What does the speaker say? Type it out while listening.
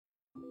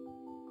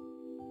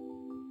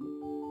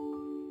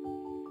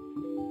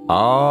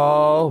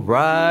All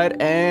right,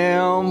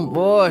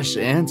 Ambush,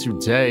 and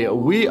today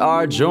we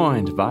are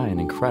joined by an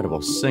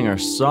incredible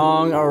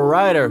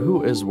singer-songwriter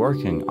who is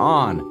working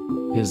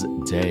on his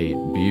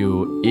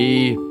debut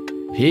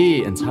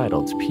EP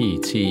entitled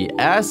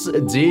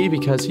PTSD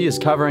because he is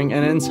covering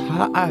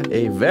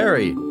a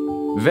very,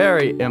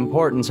 very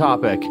important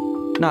topic,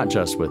 not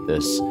just with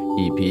this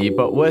EP,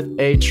 but with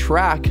a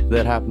track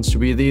that happens to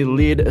be the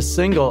lead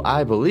single,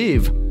 I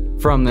believe,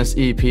 from this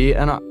EP.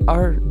 And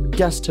our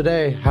guest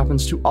today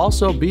happens to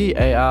also be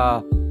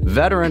a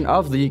veteran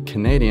of the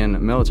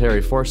Canadian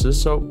Military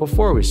Forces. So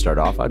before we start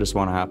off, I just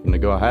want to happen to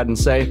go ahead and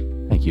say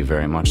thank you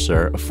very much,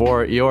 sir,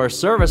 for your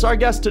service. Our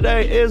guest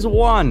today is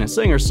one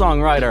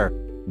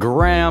singer-songwriter,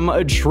 Graham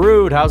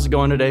Trude. How's it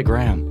going today,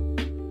 Graham?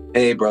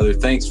 Hey, brother.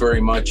 Thanks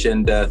very much,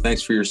 and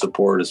thanks for your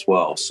support as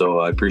well. So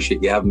I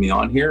appreciate you having me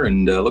on here,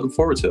 and looking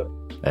forward to it.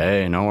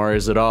 Hey, no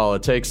worries at all.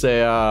 It takes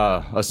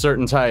a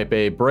certain type,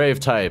 a brave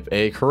type,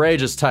 a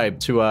courageous type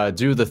to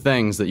do the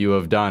things that you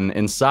have done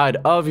inside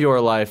of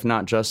your life,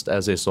 not just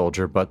as a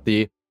soldier, but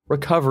the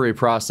recovery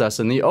process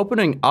and the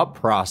opening up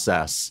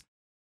process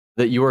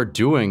that you are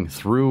doing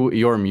through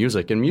your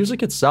music. And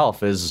music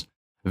itself is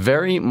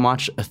very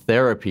much a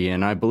therapy,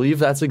 and I believe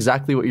that's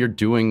exactly what you're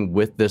doing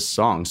with this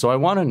song. So I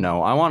want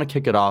to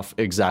kick it off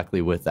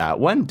exactly with that.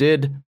 When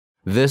did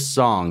this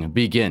song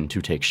begin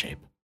to take shape?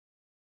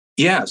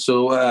 Yeah,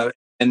 so,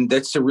 and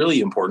that's a really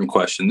important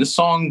question. This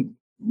song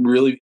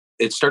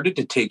it started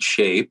to take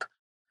shape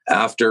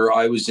after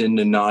I was in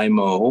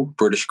Nanaimo,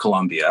 British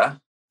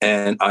Columbia,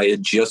 and I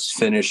had just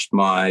finished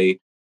my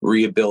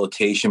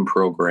rehabilitation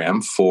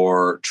program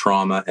for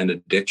trauma and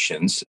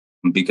addictions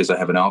because I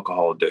have an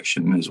alcohol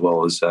addiction as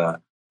well as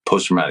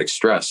post-traumatic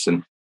stress.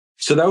 And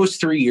so that was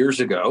 3 years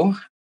ago.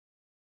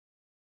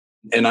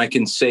 And I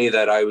can say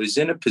that I was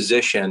in a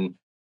position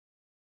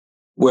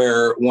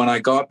where when I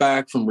got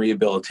back from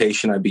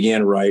rehabilitation, I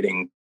began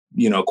writing,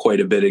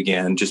 quite a bit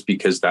again, just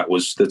because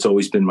that's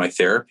always been my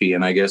therapy.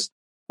 And I guess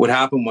what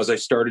happened was I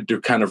started to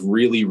kind of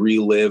really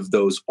relive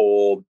those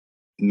old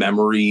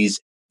memories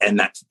and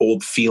that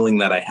old feeling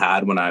that I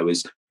had when I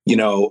was,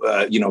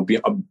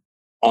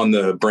 on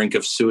the brink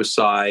of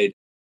suicide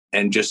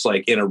and just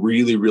like in a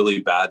really, really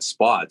bad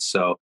spot.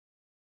 So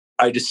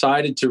I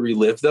decided to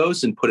relive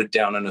those and put it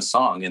down in a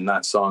song. And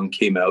that song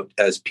came out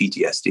as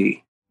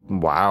PTSD.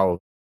 Wow.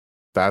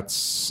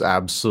 That's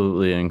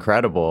absolutely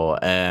incredible.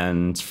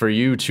 And for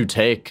you to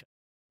take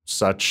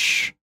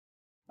such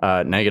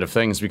negative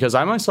things, because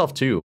I myself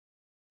too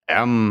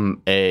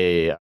am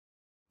a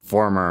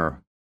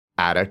former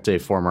addict, a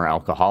former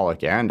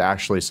alcoholic, and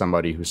actually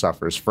somebody who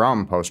suffers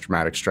from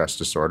post-traumatic stress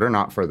disorder,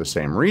 not for the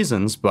same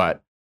reasons,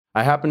 but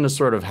I happen to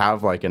sort of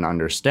have like an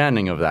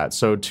understanding of that.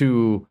 So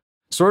to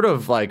sort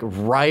of like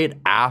right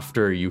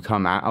after you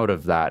come out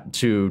of that,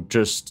 to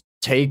just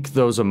take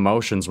those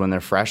emotions when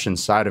they're fresh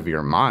inside of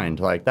your mind,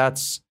 like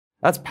that's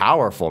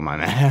powerful, my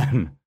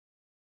man.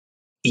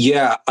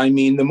 Yeah, I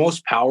mean, the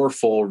most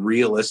powerful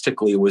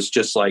realistically was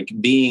just like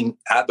being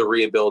at the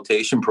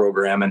rehabilitation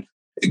program and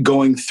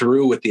going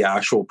through with the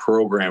actual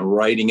program,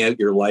 writing out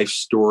your life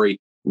story,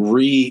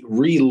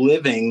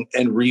 reliving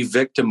and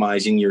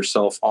re-victimizing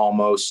yourself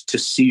almost to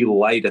see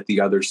light at the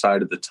other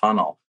side of the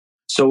tunnel.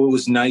 So it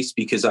was nice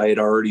because I had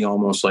already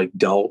almost like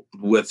dealt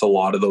with a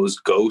lot of those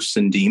ghosts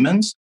and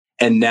demons.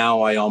 And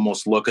now I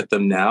almost look at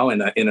them now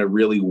in a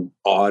really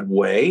odd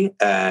way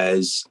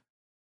as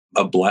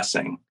a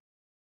blessing,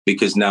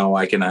 because now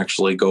I can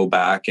actually go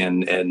back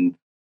and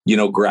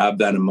grab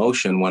that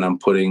emotion when I'm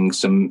putting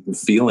some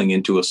feeling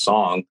into a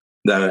song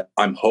that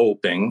I'm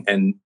hoping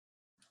and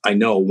I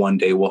know one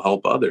day will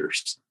help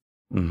others.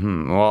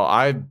 Mm-hmm.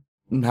 Well,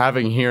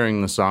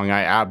 hearing the song,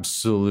 I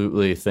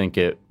absolutely think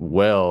it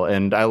will.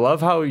 And I love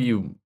how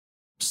you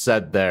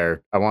said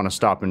there, I want to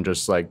stop and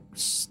just like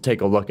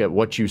take a look at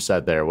what you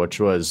said there,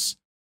 which was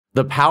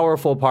the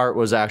powerful part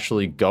was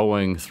actually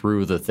going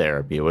through the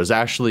therapy. It was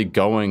actually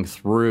going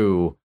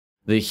through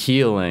the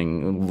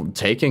healing,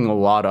 taking a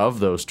lot of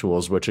those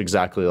tools, which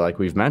exactly like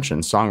we've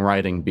mentioned,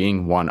 songwriting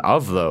being one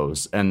of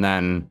those, and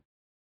then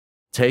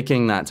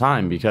taking that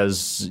time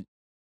because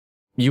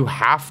you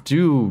have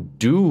to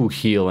do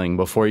healing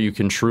before you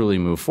can truly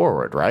move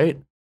forward, right?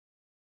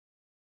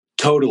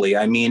 Totally.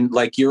 I mean,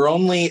 like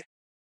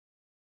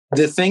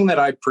the thing that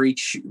I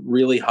preach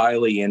really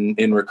highly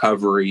in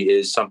recovery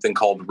is something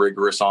called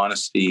rigorous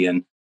honesty.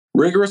 And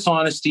rigorous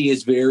honesty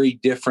is very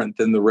different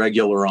than the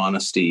regular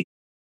honesty,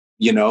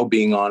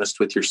 being honest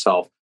with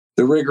yourself.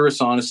 The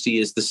rigorous honesty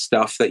is the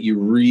stuff that you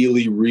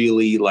really,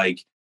 really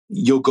like,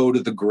 you'll go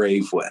to the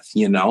grave with,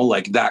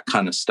 like that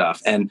kind of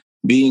stuff. And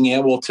being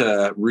able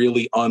to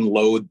really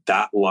unload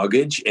that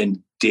luggage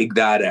and dig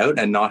that out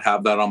and not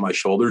have that on my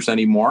shoulders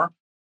anymore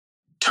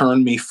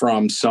turned me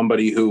from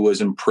somebody who was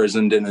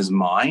imprisoned in his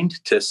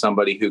mind to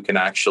somebody who can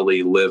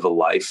actually live a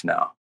life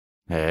now.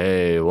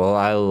 Hey, well,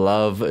 I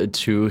love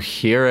to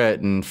hear it.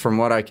 And from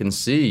what I can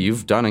see,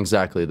 you've done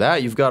exactly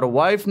that. You've got a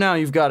wife now.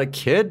 You've got a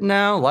kid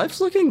now.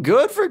 Life's looking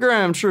good for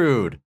Graham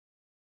Trude.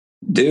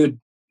 Dude,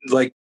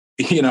 like,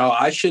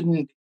 I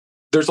shouldn't,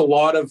 there's a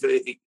lot of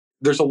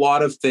there's a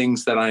lot of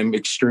things that I'm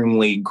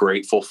extremely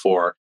grateful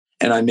for.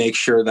 And I make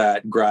sure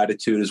that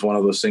gratitude is one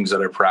of those things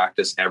that I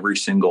practice every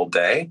single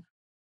day.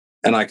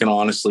 And I can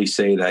honestly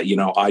say that,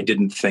 I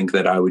didn't think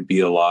that I would be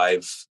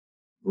alive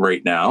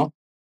right now.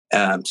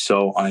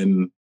 So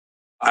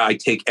I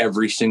take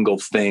every single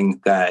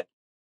thing that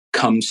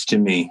comes to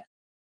me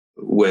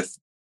with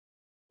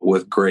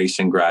grace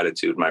and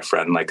gratitude, my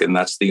friend. And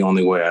that's the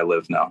only way I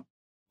live now.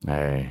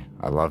 Hey,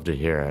 I love to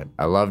hear it.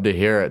 I love to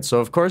hear it. So,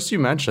 of course, you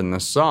mentioned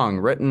this song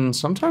written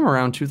sometime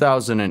around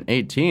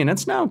 2018.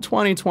 It's now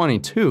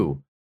 2022.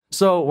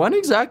 So, when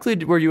exactly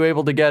were you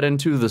able to get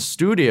into the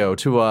studio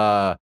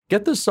to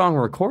get this song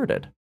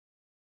recorded?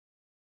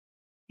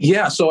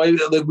 Yeah, so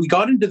we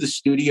got into the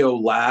studio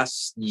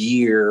last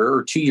year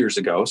or 2 years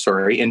ago,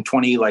 in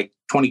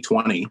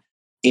 2020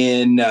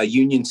 in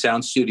Union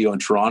Sound Studio in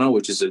Toronto,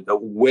 which is a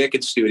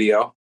wicked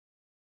studio.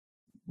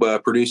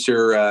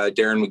 Producer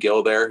Darren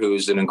McGill there,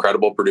 who's an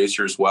incredible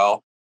producer as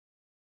well.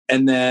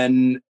 And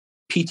then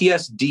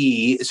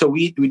PTSD. So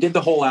we did the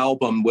whole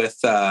album with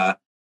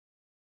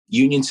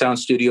Union Sound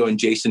Studio and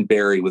Jason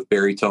Barry with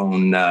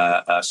Baritone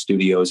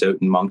Studios out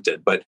in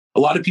Moncton. But a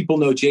lot of people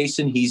know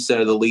Jason. He's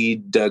the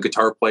lead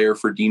guitar player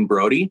for Dean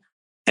Brody,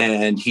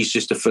 and he's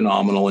just a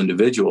phenomenal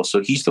individual.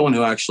 So he's the one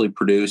who actually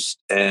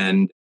produced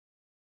and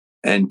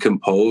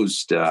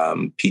composed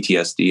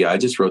PTSD. I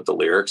just wrote the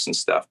lyrics and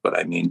stuff, but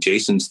I mean,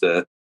 Jason's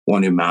the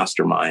one who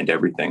masterminded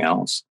everything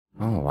else.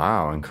 Oh,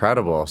 wow.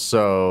 Incredible.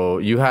 So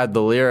you had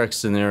the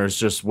lyrics and there was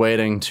just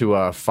waiting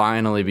to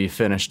finally be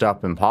finished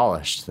up and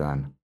polished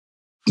then.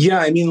 Yeah,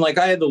 I mean,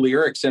 I had the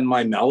lyrics and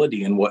my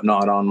melody and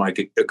whatnot on my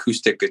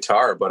acoustic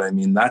guitar, but I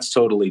mean, that's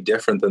totally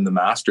different than the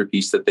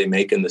masterpiece that they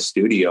make in the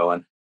studio.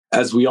 And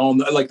as we all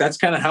know, that's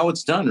kind of how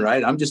it's done,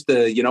 right? I'm just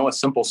a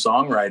simple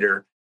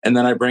songwriter. And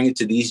then I bring it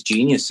to these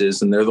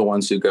geniuses and they're the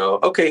ones who go,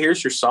 okay,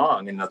 here's your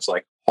song. And that's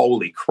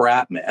holy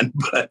crap, man.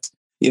 But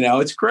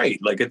it's great.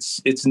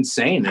 It's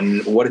insane.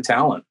 And what a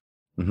talent.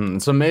 Mm-hmm.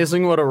 It's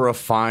amazing what a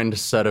refined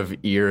set of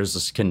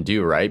ears can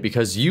do, right?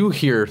 Because you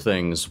hear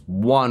things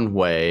one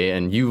way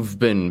and you've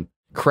been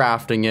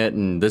crafting it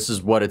and this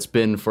is what it's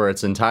been for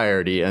its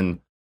entirety. And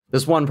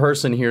this one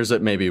person hears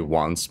it maybe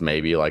once,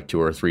 maybe 2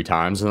 or 3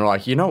 times. And they're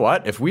like, you know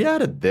what? If we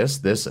added this,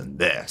 this, and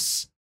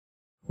this,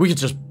 we could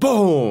just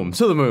boom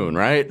to the moon,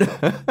 right?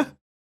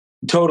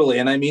 Totally.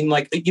 And I mein,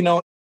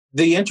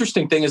 the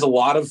interesting thing is a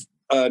lot of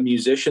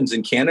musicians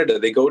in Canada,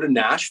 they go to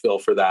Nashville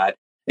for that.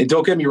 And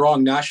don't get me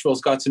wrong, Nashville's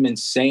got some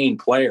insane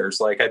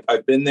players.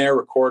 I've been there,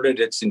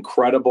 recorded. It's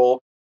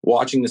incredible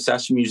watching the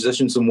session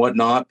musicians and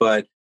whatnot.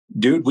 But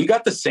dude, we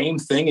got the same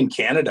thing in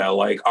Canada.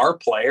 Our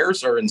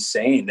players are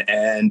insane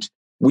and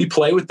we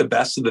play with the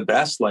best of the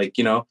best.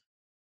 Sekou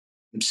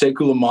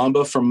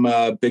Lumumba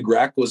from Big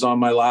Wreck was on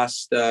my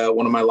last,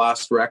 one of my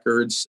last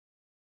records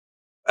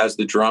as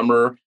the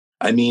drummer.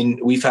 I mean,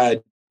 we've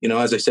had,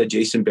 as I said,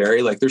 Jason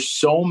Barry, there's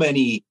so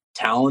many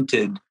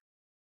talented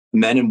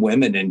men and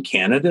women in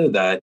Canada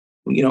that,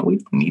 we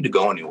don't need to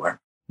go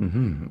anywhere.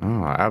 Mm-hmm.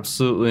 Oh,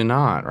 absolutely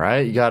not.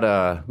 Right. We got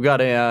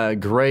a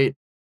great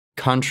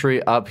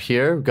country up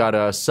here. We got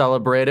to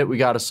celebrate it. We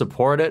got to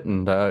support it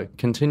and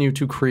continue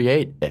to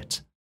create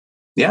it.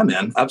 Yeah,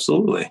 man.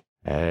 Absolutely.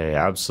 Hey,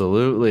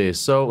 absolutely.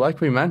 So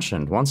like we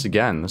mentioned, once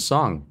again, the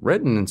song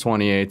written in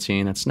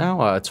 2018, it's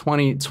now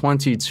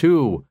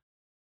 2022.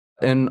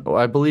 And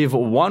I believe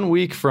 1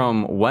 week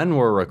from when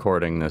we're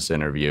recording this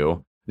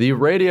interview, the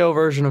radio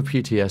version of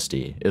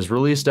PTSD is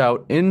released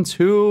out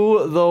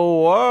into the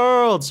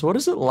world. So what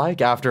is it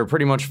like after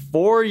pretty much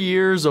 4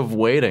 years of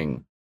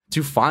waiting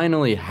to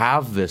finally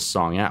have this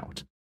song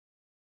out?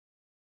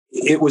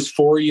 It was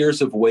 4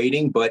 years of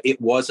waiting, but there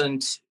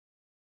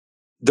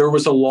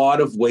was a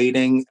lot of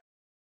waiting,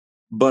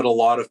 but a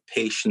lot of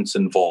patience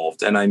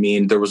involved. And I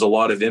mean, there was a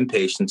lot of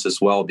impatience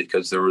as well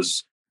because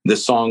the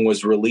song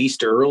was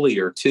released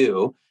earlier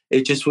too.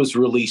 It just was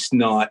released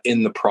not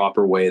in the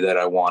proper way that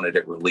I wanted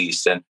it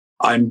released. And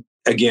I'm,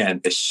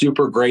 again,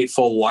 super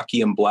grateful, lucky,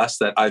 and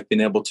blessed that I've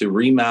been able to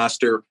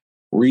remaster,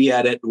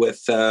 re-edit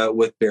with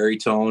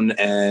Baritone,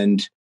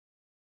 and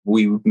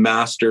we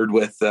mastered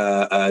with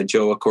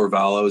Joa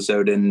Corvallo's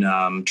out in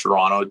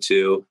Toronto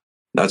too.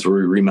 That's where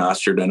we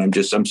remastered, and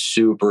I'm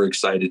super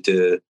excited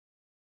to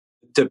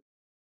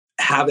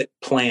have it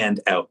planned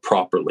out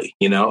properly.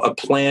 A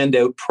planned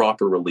out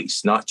proper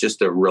release, not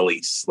just a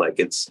release.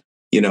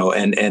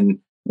 And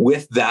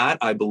with that,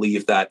 I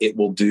believe that it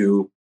will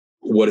do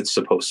what it's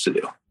supposed to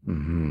do.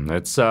 Mm-hmm.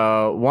 It's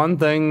one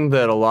thing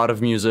that a lot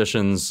of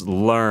musicians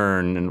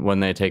learn when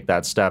they take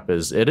that step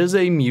is it is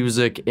a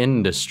music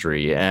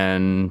industry,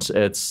 and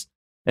it's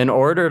in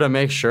order to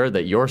make sure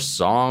that your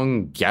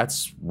song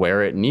gets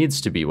where it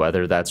needs to be,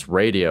 whether that's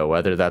radio,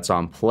 whether that's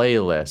on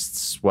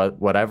playlists,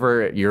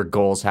 whatever your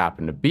goals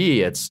happen to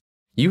be,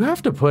 you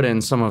have to put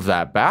in some of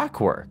that back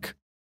work.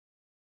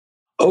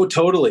 Oh,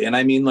 totally. And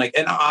I mean,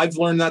 and I've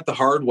learned that the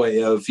hard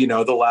way of,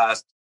 the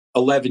last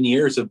 11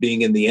 years of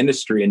being in the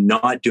industry and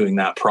not doing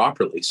that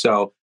properly.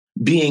 So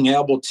being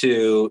able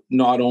to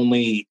not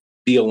only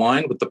be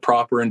aligned with the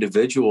proper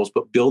individuals,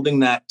 but building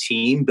that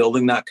team,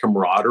 building that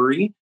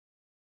camaraderie,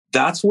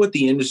 that's what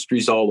the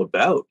industry's all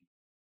about.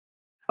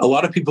 A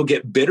lot of people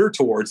get bitter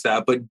towards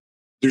that, but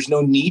there's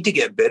no need to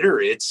get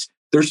bitter.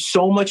 There's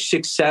so much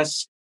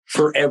success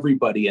for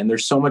everybody, and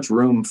there's so much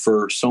room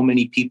for so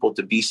many people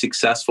to be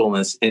successful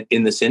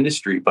in this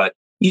industry. But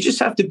you just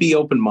have to be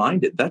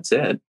open-minded. That's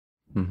it.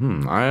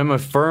 Mm-hmm. I am a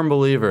firm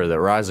believer that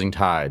rising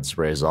tides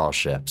raise all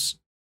ships.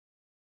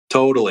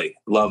 Totally.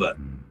 Love it.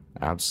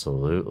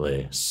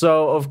 Absolutely.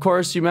 So, of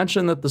course, you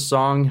mentioned that the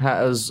song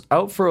has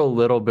out for a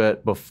little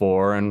bit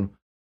before, and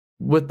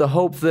with the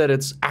hope that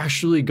it's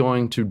actually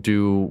going to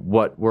do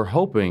what you're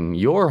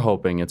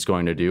hoping it's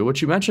going to do.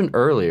 What you mentioned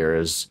earlier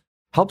is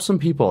help some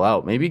people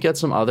out, maybe get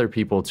some other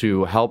people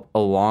to help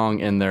along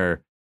in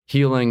their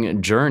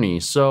healing journey.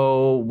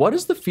 So what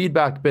has the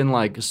feedback been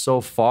like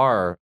so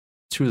far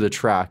to the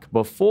track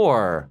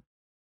before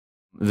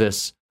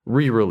this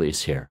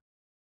re-release here?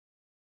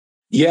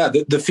 Yeah,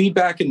 the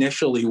feedback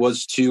initially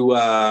was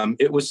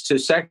it was to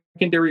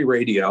secondary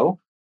radio.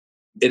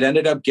 It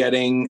ended up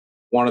getting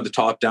one of the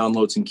top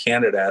downloads in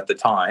Canada at the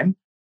time.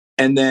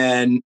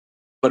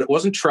 But it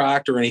wasn't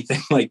tracked or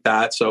anything like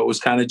that. So it was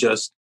kind of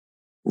just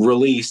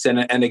released.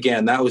 And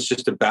again, that was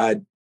just a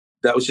bad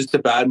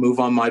move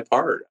on my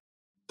part.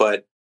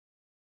 But,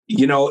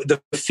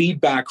 the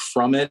feedback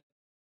from it,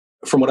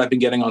 from what I've been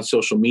getting on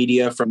social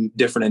media, from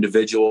different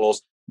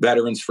individuals,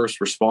 veterans, first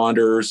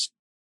responders,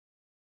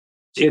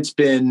 it's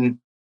been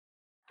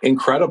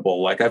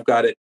incredible. Like I've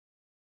got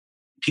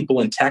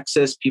people in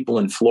Texas, people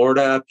in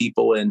Florida,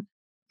 people in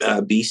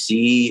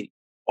BC,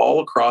 all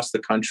across the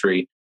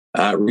country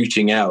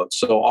reaching out.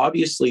 So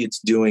obviously it's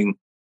doing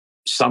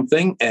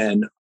something,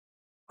 and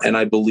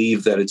I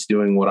believe that it's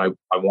doing what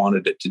I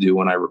wanted it to do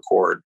when I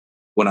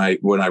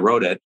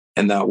wrote it,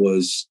 and that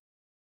was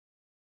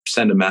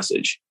send a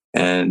message.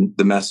 And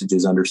the message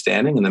is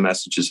understanding, and the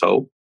message is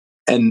hope.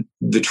 And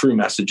the true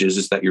message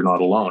is that you're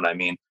not alone. I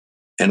mean,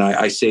 and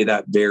I say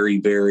that very,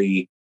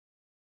 very,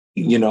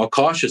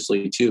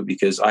 cautiously too,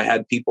 because I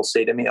had people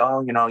say to me,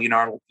 "Oh, you're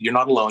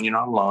not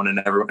alone,"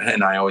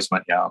 and I always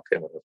went, "Yeah, okay."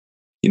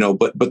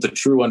 But the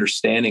true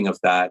understanding of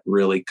that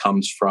really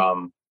comes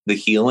from the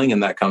healing,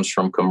 and that comes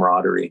from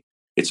camaraderie.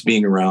 It's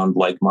being around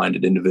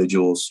like-minded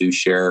individuals who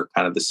share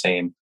kind of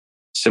the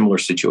similar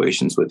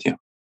situations with you.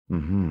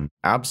 Mm-hmm.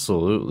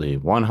 Absolutely,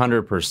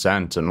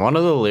 100%. And one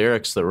of the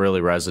lyrics that really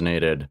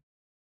resonated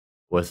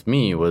with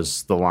me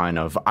was the line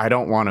of, "I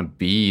don't want to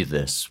be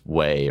this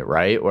way,"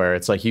 right? Where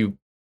it's like you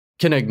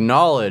can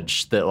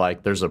acknowledge that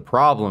like there's a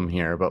problem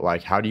here, but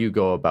like how do you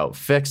go about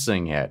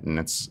fixing it? And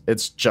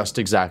it's just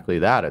exactly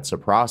that. It's a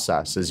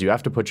process. Is you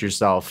have to put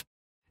yourself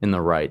in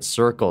the right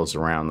circles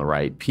around the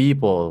right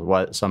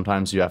people.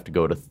 Sometimes you have to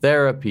go to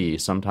therapy.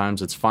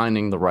 Sometimes it's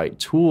finding the right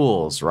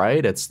tools,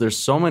 right? There's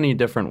so many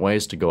different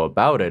ways to go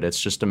about it. It's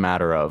just a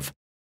matter of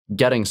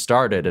getting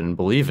started and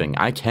believing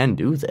I can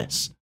do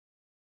this.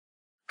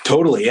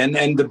 Totally. And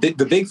the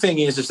big thing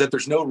is that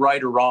there's no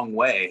right or wrong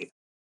way.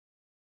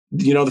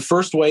 The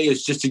first way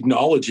is just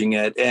acknowledging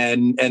it.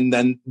 And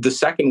then the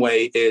second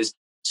way is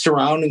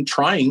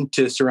trying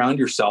to surround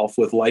yourself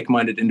with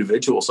like-minded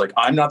individuals. Like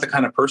I'm not the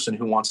kind of person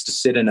who wants to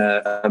sit in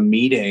a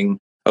meeting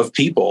of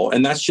people,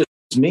 and that's just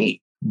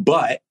me.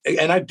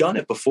 And I've done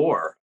it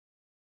before.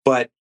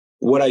 But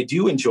what I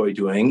do enjoy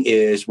doing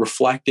is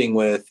reflecting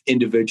with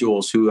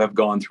individuals who have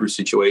gone through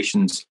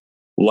situations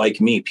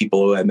like me,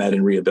 people who I met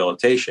in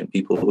rehabilitation,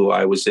 people who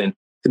I was in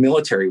the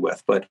military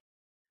with. But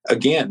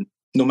again,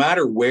 no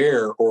matter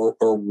where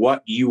or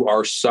what you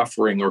are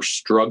suffering or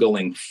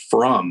struggling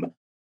from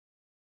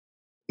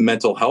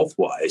mental health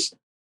wise,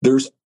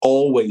 there's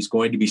always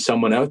going to be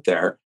someone out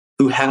there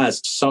who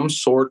has some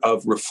sort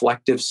of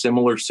reflective,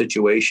 similar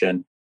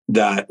situation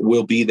that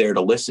will be there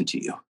to listen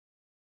to you.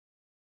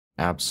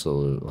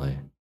 Absolutely.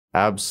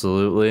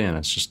 Absolutely. And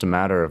it's just a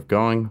matter of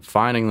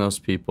finding those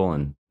people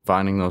and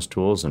finding those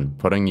tools and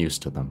putting use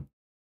to them.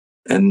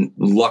 And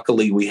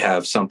luckily we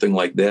have something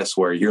like this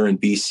where you're in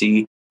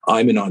BC,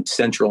 I'm in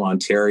central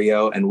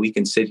Ontario, and we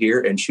can sit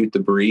here and shoot the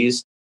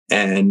breeze.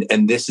 And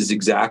this is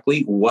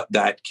exactly what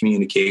that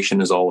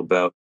communication is all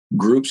about.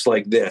 Groups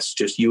like this,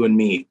 just you and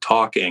me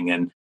talking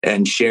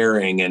and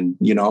sharing and,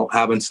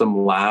 having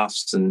some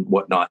laughs and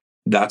whatnot.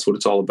 That's what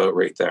it's all about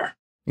right there.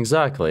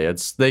 Exactly.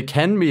 They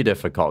can be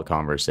difficult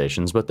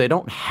conversations, but they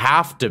don't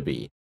have to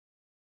be.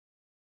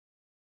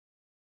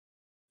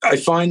 I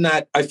find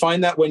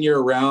that when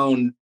you're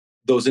around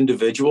those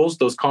individuals,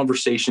 those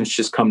conversations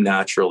just come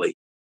naturally,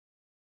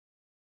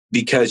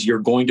 because you're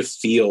going to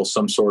feel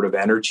some sort of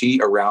energy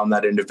around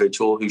that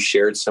individual who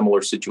shared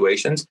similar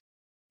situations.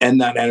 And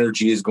that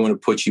energy is going to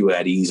put you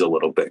at ease a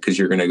little bit, because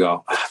you're going to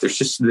go, there's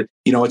just,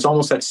 it's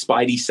almost that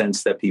spidey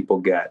sense that people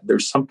get.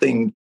 There's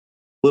something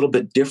a little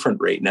bit different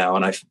right now.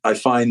 And I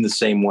find the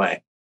same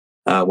way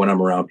when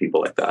I'm around people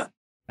like that.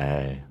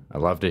 Hey, I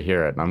love to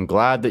hear it. And I'm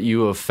glad that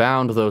you have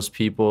found those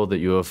people, that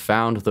you have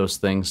found those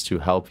things to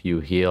help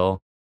you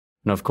heal.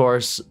 And of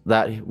course,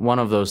 that one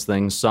of those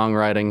things,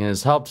 songwriting,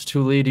 has helped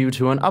to lead you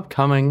to an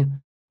upcoming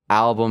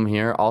album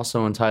here,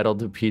 also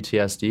entitled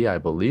PTSD, I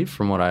believe,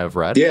 from what I have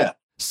read. Yeah.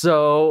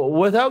 So,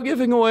 without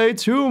giving away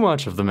too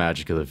much of the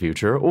magic of the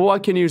future,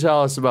 what can you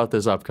tell us about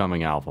this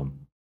upcoming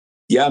album?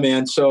 Yeah,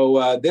 man.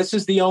 So this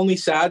is the only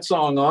sad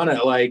song on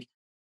it. Like,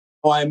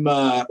 I'm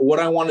what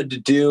I wanted to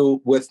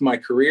do with my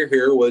career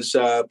here was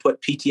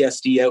put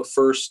PTSD out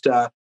first,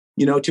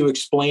 to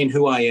explain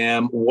who I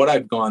am, what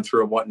I've gone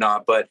through, and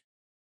whatnot. But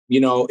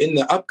in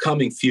the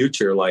upcoming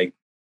future, like,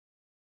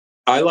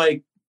 I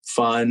like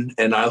fun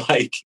and I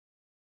like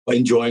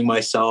enjoying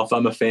myself.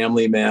 I'm a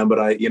family man, but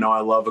I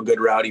love a good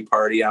rowdy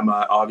party.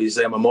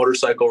 Obviously I'm a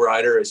motorcycle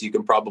rider, as you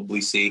can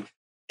probably see,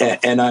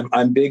 and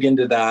I'm big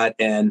into that.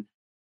 And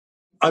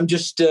I'm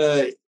just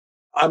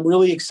I'm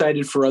really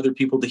excited for other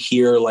people to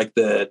hear like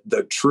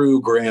the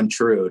true Graham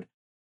Trude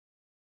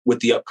with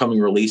the upcoming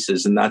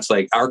releases, and that's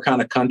like Our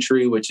Kind of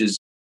Country, which is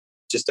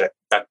just a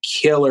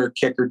killer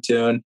kicker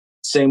tune.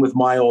 Same with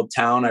My Old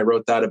Town. I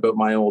wrote that about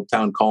my old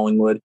town,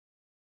 Collingwood.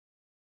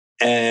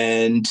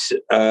 And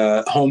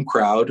Home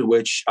Crowd,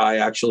 which I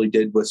actually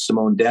did with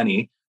Simone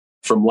Denny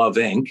from Love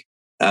Inc.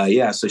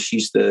 So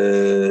she's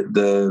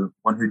the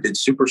one who did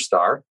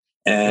Superstar.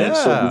 And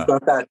so we've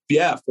got that,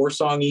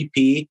 4-song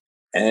EP,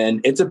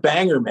 and it's a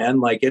banger, man.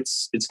 Like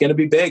it's going to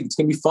be big. It's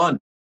going to be fun.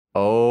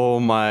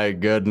 Oh my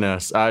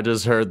goodness. I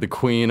just heard the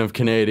Queen of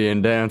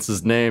Canadian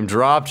Dance's name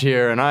dropped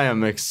here, and I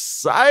am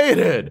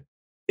excited.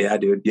 Yeah,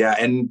 dude. Yeah.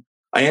 And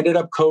I ended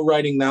up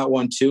co-writing that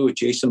one too with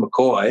Jason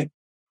McCoy.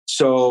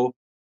 So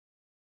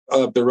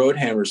the Road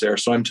Hammers there.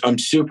 So I'm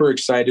super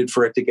excited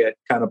for it to get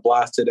kind of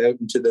blasted out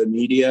into the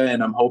media,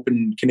 and I'm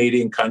hoping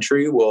Canadian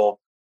Country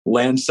will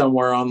land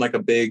somewhere on like a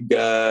big,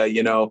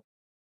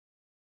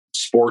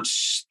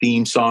 sports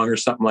theme song or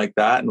something like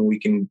that. And we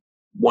can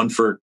one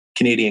for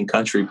Canadian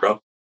Country, bro.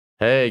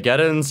 Hey, get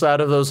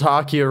inside of those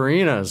hockey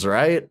arenas,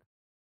 right?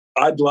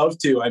 I'd love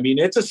to. I mean,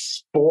 it's a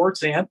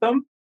sports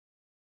anthem,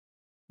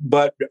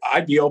 but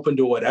I'd be open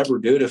to whatever,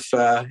 dude. If,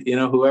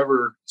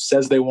 whoever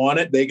says they want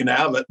it, they can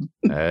have it.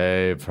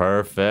 Hey,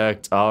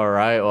 perfect. All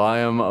right. Well, I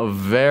am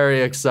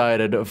very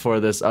excited for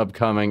this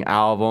upcoming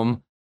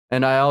album.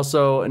 And I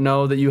also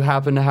know that you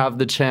happen to have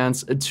the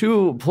chance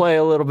to play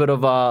a little bit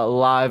of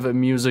live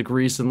music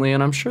recently,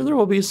 and I'm sure there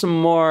will be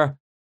some more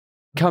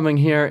coming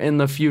here in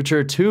the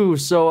future too.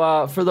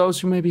 So for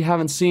those who maybe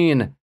haven't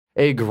seen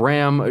a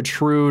Graham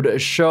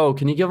Trude show,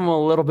 can you give them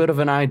a little bit of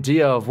an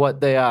idea of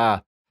what they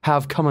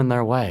have coming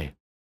their way?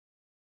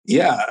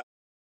 Yeah.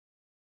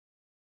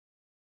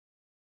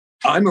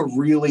 I'm a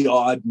really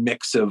odd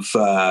mix of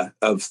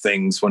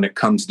things when it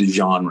comes to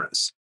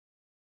genres.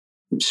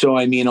 So,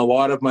 I mean, a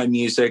lot of my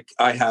music,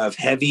 I have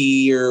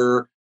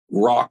heavier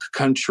rock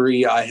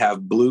country. I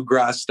have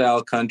bluegrass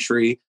style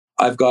country.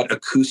 I've got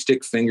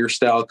acoustic finger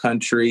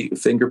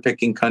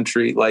picking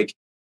country. Like,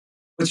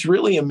 it's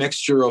really a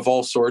mixture of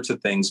all sorts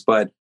of things.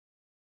 But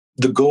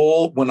the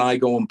goal when I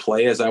go and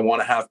play is I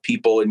want to have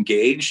people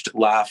engaged,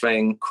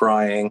 laughing,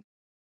 crying,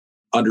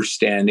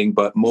 understanding,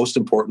 but most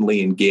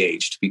importantly,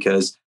 engaged.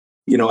 Because,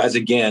 as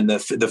again,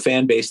 the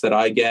fan base that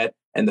I get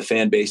and the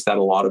fan base that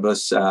a lot of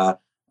us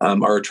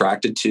are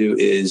attracted to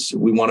is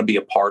we want to be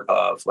a part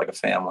of, like a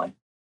family.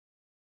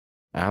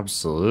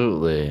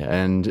 Absolutely.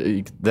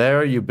 And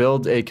there you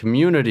build a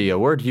community, a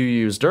word you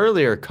used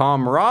earlier,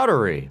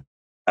 camaraderie.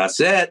 That's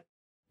it.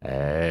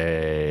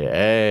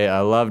 Hey,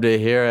 I love to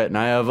hear it. And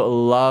I have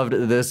loved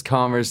this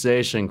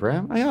conversation.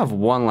 Graham, I have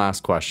one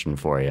last question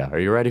for you. Are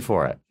you ready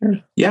for it?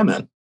 Yeah,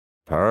 man.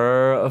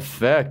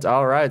 Perfect.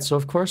 All right. So,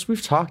 of course,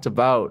 we've talked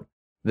about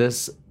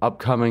this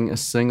upcoming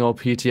single,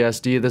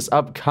 PTSD, this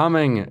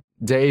upcoming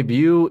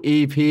debut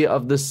EP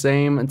of the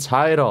same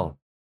title,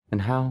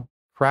 and how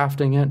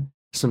crafting it,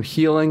 some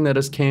healing that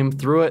has came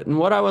through it. And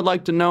what I would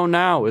like to know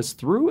now is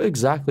through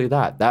exactly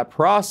that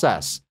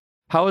process,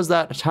 how has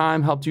that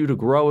time helped you to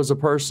grow as a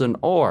person,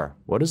 or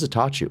what has it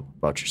taught you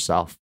about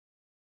yourself?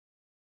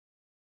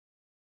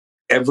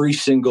 Every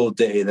single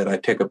day that I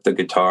pick up the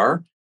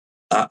guitar,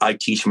 I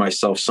teach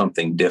myself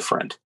something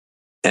different.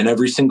 And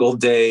every single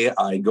day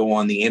I go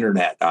on the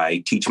internet,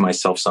 I teach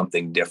myself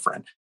something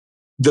different.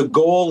 The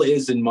goal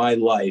is in my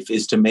life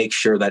is to make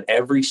sure that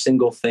every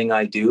single thing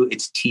I do,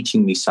 it's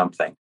teaching me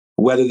something,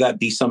 whether that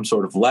be some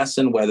sort of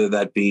lesson, whether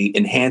that be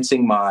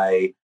enhancing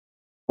my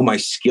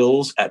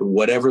skills at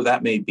whatever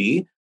that may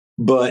be.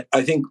 But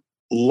I think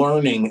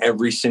learning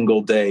every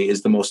single day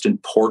is the most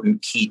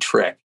important key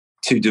trick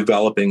to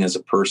developing as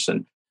a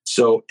person.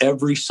 So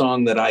every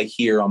song that I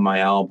hear on my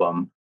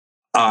album,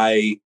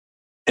 I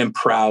am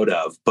proud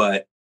of,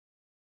 but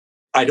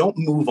I don't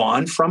move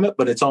on from it,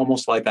 but it's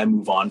almost like I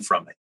move on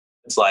from it.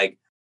 It's like,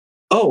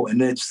 oh,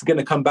 and it's going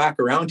to come back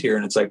around here.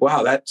 And it's like,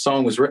 wow, that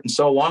song was written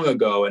so long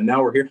ago. And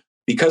now we're here.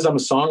 Because I'm a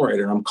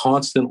songwriter and I'm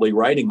constantly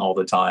writing all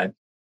the time,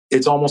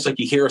 it's almost like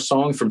you hear a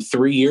song from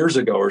 3 years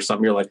ago or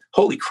something. You're like,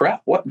 holy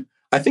crap, what?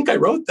 I think I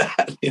wrote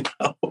that,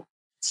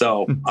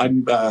 So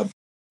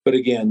but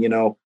again,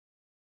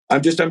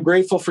 I'm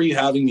grateful for you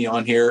having me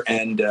on here.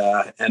 And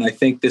I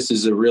think this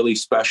is a really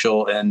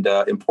special and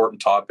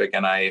important topic.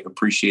 And I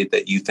appreciate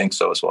that you think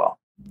so as well.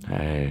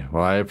 Hey,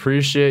 well, I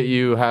appreciate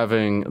you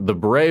having the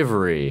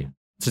bravery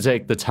to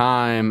take the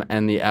time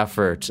and the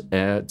effort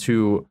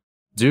to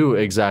do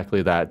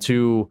exactly that,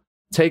 to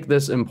take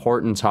this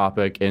important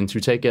topic and to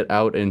take it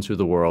out into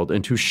the world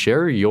and to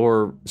share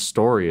your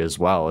story as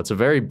well. It's a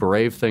very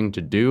brave thing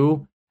to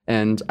do.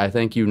 And I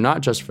thank you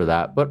not just for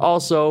that, but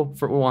also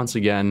for, once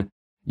again,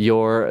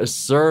 your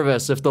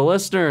service. If the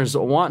listeners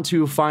want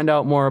to find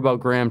out more about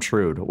Graham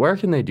Trude, where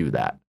can they do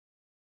that?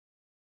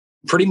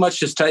 Pretty much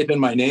just type in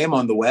my name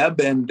on the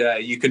web and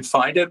you can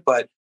find it.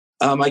 But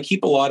I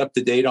keep a lot up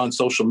to date on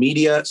social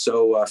media.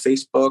 So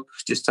Facebook,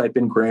 just type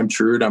in Graham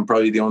Trude. I'm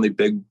probably the only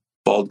big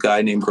bald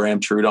guy named Graham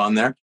Trude on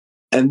there.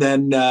 And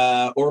then,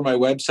 or my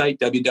website,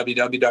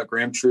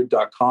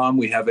 www.grahamtrude.com.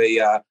 We have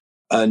a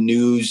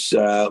news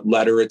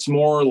letter. It's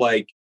more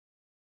like,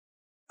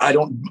 I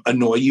don't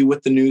annoy you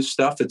with the news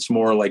stuff. It's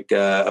more like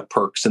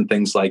perks and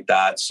things like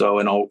that. So,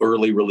 and I'll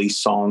early release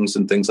songs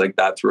and things like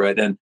that through it.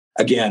 And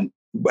again,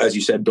 as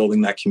you said,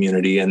 building that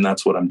community. And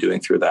that's what I'm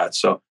doing through that.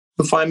 So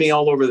you'll find me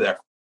all over there.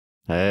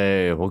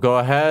 Hey, well, go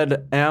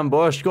ahead,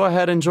 Ambush. Go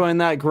ahead and join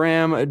that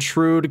Graham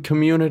Trude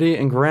community.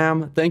 And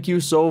Graham, thank you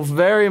so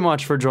very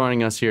much for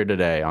joining us here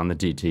today on the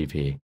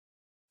DTP.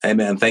 Hey,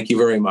 man, thank you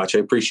very much. I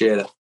appreciate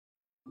it.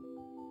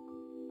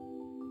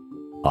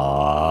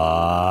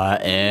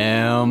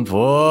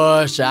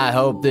 Ambush. I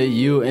hope that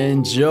you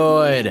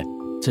enjoyed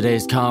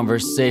today's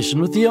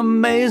conversation with the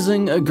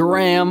amazing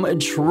Graham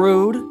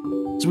Trude,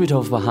 as we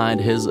dove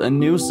behind his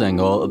new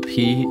single,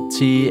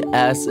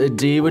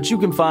 PTSD, which you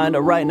can find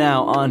right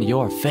now on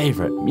your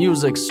favorite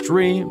music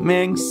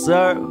streaming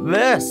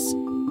service.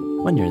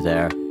 When you're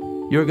there,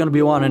 you're going to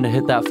be wanting to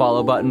hit that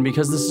follow button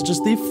because this is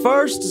just the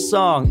first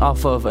song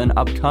off of an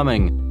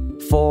upcoming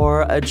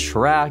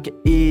 4-track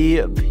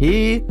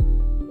EP.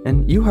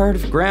 And you heard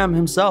of Graham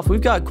himself. We've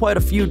got quite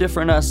a few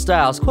different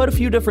styles, quite a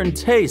few different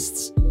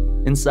tastes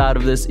inside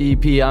of this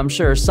EP. I'm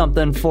sure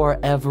something for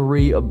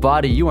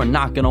everybody. You are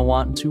not going to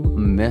want to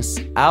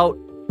miss out.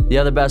 The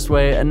other best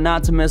way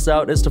not to miss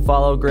out is to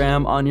follow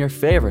Graham on your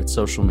favorite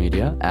social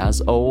media as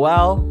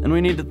well. And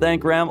we need to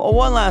thank Graham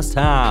one last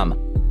time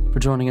for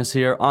joining us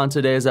here on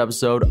today's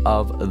episode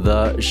of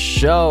the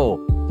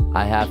show.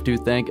 I have to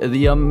thank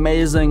the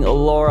amazing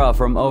Laura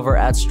from over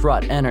at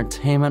Strut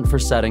Entertainment for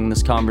setting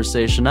this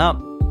conversation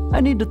up. I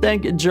need to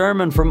thank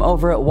German from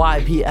over at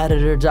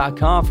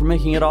ypeditor.com for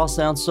making it all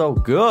sound so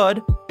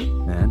good.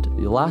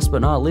 And last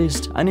but not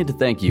least, I need to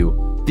thank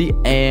you, the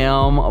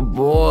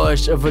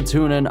Ambush, for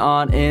tuning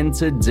on in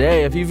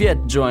today. If you've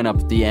yet to join up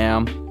with the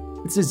Am,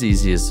 it's as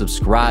easy as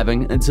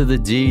subscribing to the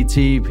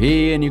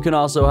DTP, and you can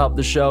also help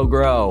the show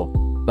grow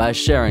by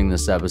sharing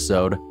this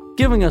episode,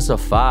 giving us a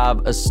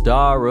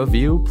 5-star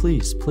review,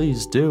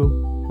 please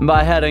do, and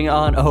by heading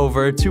on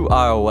over to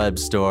our web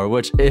store,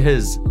 which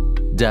is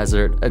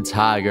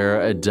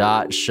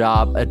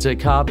DesertTiger.shop, to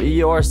copy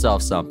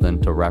yourself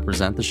something to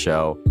represent the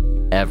show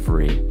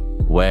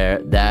everywhere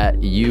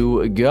that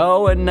you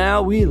go. And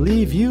now we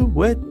leave you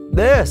with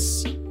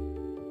this.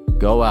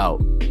 Go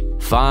out,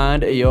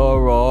 find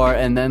your roar,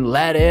 and then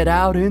let it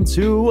out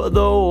into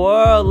the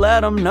world.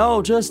 Let them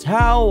know just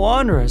how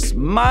wondrous,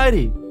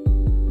 mighty,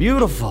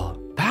 beautiful,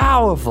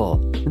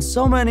 powerful, and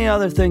so many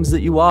other things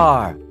that you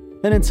are.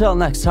 And until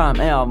next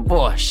time,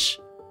 Ambush,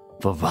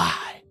 bye-bye.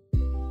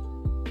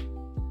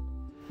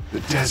 The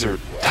Desert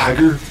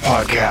Tiger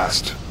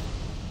Podcast.